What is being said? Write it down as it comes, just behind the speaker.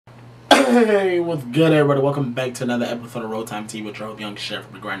Hey, what's good, everybody? Welcome back to another episode of RollTime TV with your host, Young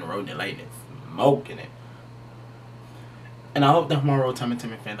Chef, the grinding road and lighting, smoking it. And I hope that my RollTime and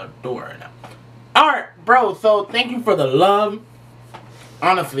Timmy fans are doing right now. Alright, bro, so thank you for the love.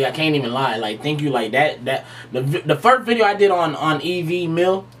 Honestly, I can't even lie. Like, thank you, like, the first video I did on EV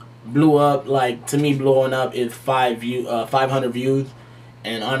Mill blew up. Like, to me, blowing up is 500 views.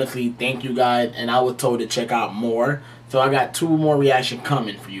 And honestly, thank you guys. And I was told to check out more. So I got 2 more reactions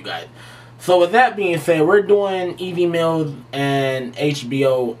coming for you guys. So with that being said, we're doing EV Mills and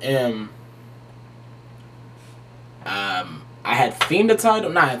HBOM. I had seen the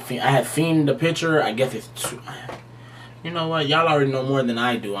title. I had seen the picture. I guess it's 2. You know what? Y'all already know more than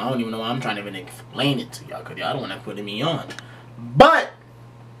I do. I don't even know why I'm trying to even explain it to y'all, because y'all don't want to put me on. But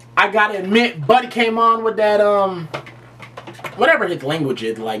I gotta admit, Buddy came on with that whatever his language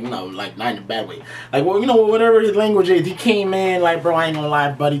is, like, you know, like, not in a bad way. Like, well, you know, whatever his language is, he came in, like, bro, I ain't gonna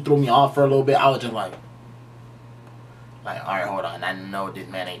lie, Buddy threw me off for a little bit. I was just like, alright, hold on, I know this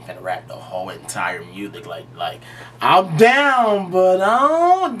man ain't finna rap the whole entire music, like, I'm down,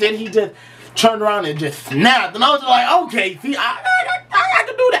 but, then he just turned around and just snapped, and I was just like, okay, see, I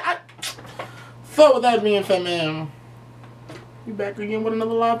can do that. So, with that being said, man, we back again with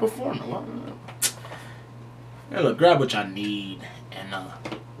another live performance. Hey, look, grab what y'all need and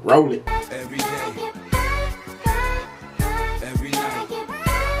roll it. Every day, every night,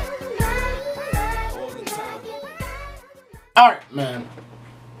 all the time. Alright, man.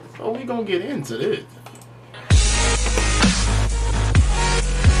 So we gonna get into this.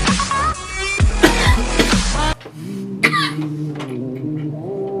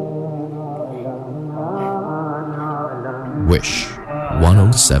 Wish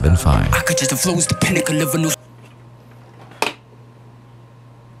 1075. I could just flows the pinnacle of a new.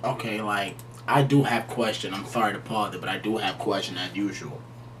 Okay, like, I do have question. I'm sorry to pause it, but I do have question as usual.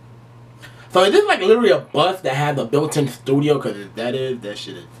 So is this like literally a bus that has a built-in studio? Cause if that is, that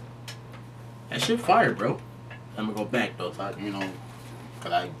shit fire, bro. I'm gonna go back though, so you know,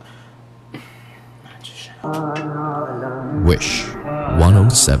 cause I just shut up. Wish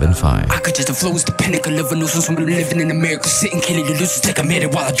 1075. I could just flows the pinnacle of a nuisance. I'm living in America, sitting killing the losers. Take a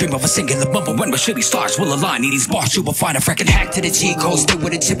minute while I dream of a singular bumper. When my shitty stars will align, need these bars, you will find a freaking hack to the G code. Stay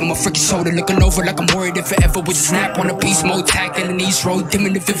with a chip on my freaking shoulder, looking over like I'm worried if it ever was a snap on a beast mode. Tackling these road,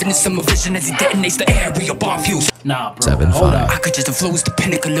 dimming the vividness of my vision as he detonates the area bomb fuse. Nah, bro. 75. I could just flows the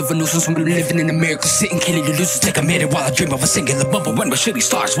pinnacle of a nuisance. I'm living in America, sitting killing the losers. Take a minute while I dream of a singular bumper. When my shitty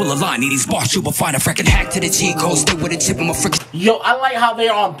stars will align, need these bars, you will find a freaking hack to the G code. Stay with a chip on my freaking. Yo, I like how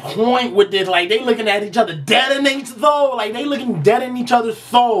they're on point with this. Like, they looking at each other dead in each soul. Like, they looking dead in each other's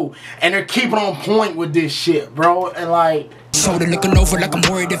soul. And they're keeping on point with this shit, bro. And like, shoulder looking over like I'm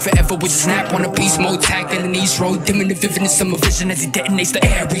worried if it ever was a snap on a beast mode. Tackling each road, dimming the vividness of my vision as he detonates the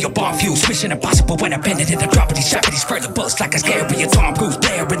area bomb fuse. Mission impossible when I bend it in the drop of these Japanese further bullets like a scary Tom Cruise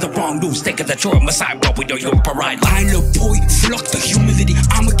player in the wrong news. Thinking that you're my side, but we know you're parade. I look boy, flock the humility.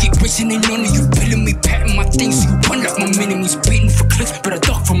 I'ma keep racing and none of you pilling me, patting my things. So you run like my minimies, beating for clicks, but I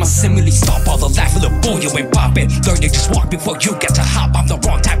duck from my simile. Stop all the laugh of the boy, you ain't popping. Learn to just walk before you get to hop. I'm the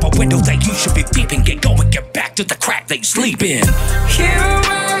wrong type of window that you should be peeping. Get going, get back to the crack that you sleep in.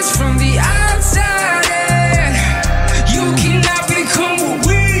 Heroes from the outside in. You cannot become what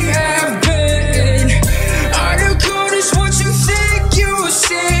we have been. All the good is what you think you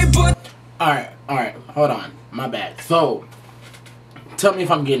say, but alright, hold on. My bad. So, tell me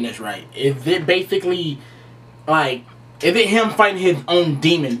if I'm getting this right. Is it basically, like, is it him fighting his own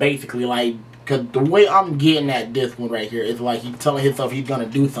demon, basically? Like, because the way I'm getting at this one right here is like he's telling himself he's gonna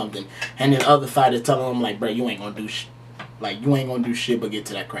do something, and the other side is telling him, like, bro, you ain't gonna do shit. Like, you ain't gonna do shit but get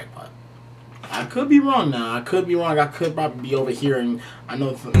to that crackpot. I could be wrong now. I could be wrong. I could probably be over here, and I know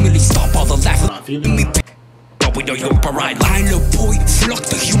it's... Really stop all the laughing. me. But we know you're parade. Line up, boy, flock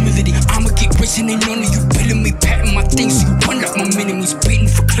the humility. I'ma keep racing and none of you pilling me, patting my things. So you run like my minimies, beating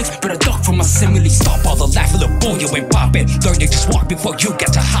for clicks, but I duck from my simile. Stop all the laughing, little boy, you ain't popping. Learn to just walk before you get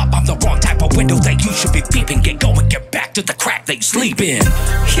to hop. I'm the wrong type of window that you should be peeping. Get going, get back to the crack that you sleep in.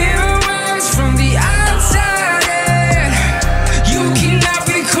 heroes from the outside in. You cannot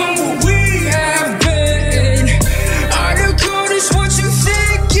become what we have been. All the good is what you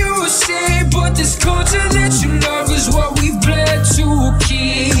think you say, but this culture that you love is what we've bled to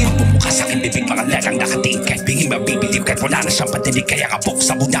keep. Bumuka sa akin bibig mga latang nakatingin. Kahit bingin mabibilib kahit wala na siyang patinig. Kaya kapok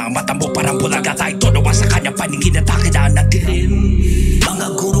sa muna ang mata mo parang bulaga. Tayo tonawa sa kanyang paningin at akin na natilin. Mga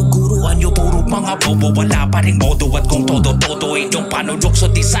guru-guruan nyo puro mga bobo. Wala pa rin modo at kung todo-todo inyong panulokso.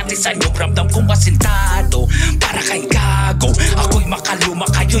 Di-satisan yung ramdam kong masintado. Para kay gago, ako'y makaluma,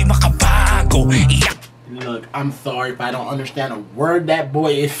 kayo'y makabago. Iyak. Look, Look, I'm sorry if I don't understand a word that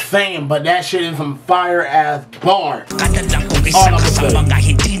boy is saying, but that shit is some fire ass bars. All of a sudden.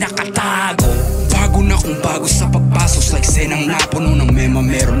 Bago na kung bago sa pagpasos, like senang napuno ng mema.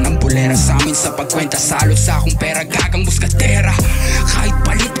 Meron ng bulera sa amin sa pagkwenta, salot sa akong pera, gagang muskatera. Kahit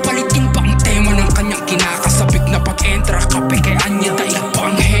palit-palitin pa ang tema ng kanyang kinakasabik na pag-entra, kape kay Anya dahil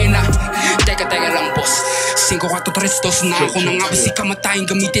panghena. Teka lang boss, 5-4-3 na ako nang abis ikamatayin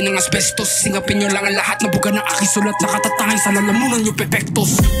gamitin ng asbestos. Singapin nyo lang ang lahat na buga ng aking sulat, nakatatangin sa lalamunan nyo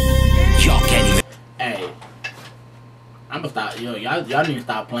pepektos. Y'all can't even. Hey, I'ma stop. Yo, y'all need to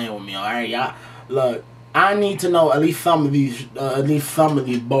stop playing with me, alright? Y'all, look, I need to know at least some of these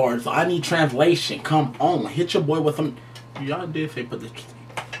bars. So I need translation. Come on, hit your boy with some. Y'all did say put this.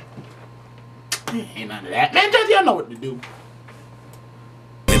 Ain't none of that, man. Just y'all know what to do.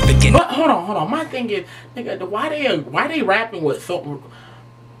 But hold on. My thing is, nigga, why they rapping with so?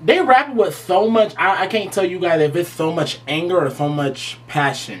 They rapping with so much. I can't tell you guys if it's so much anger or so much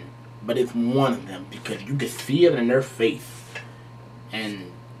passion, but it's one of them because you can see it in their face,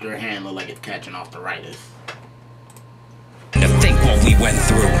 and their hand look like it's catching off the writers. To think what we went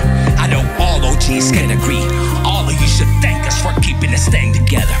through, I know all OGs can agree. All of you should thank us for keeping this thing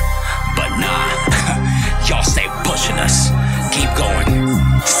together. But nah, y'all stay pushing us. Keep going.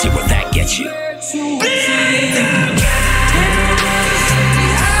 See where that gets you. You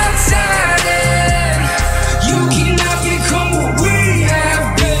cannot become what we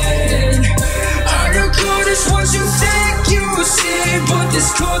have been. Are the goodest ones you think you see, but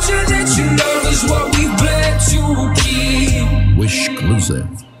this culture that you love is what we plan to keep. Wish exclusive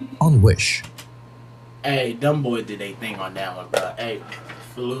on Wish. Hey, them boys did they thing on that one, bro. Hey,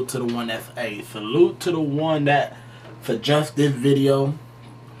 salute to the one that's. Hey, salute to the one that suggests this video.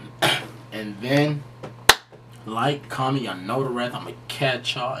 And then like, comment, y'all know the rest. I'ma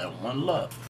catch y'all, and one love.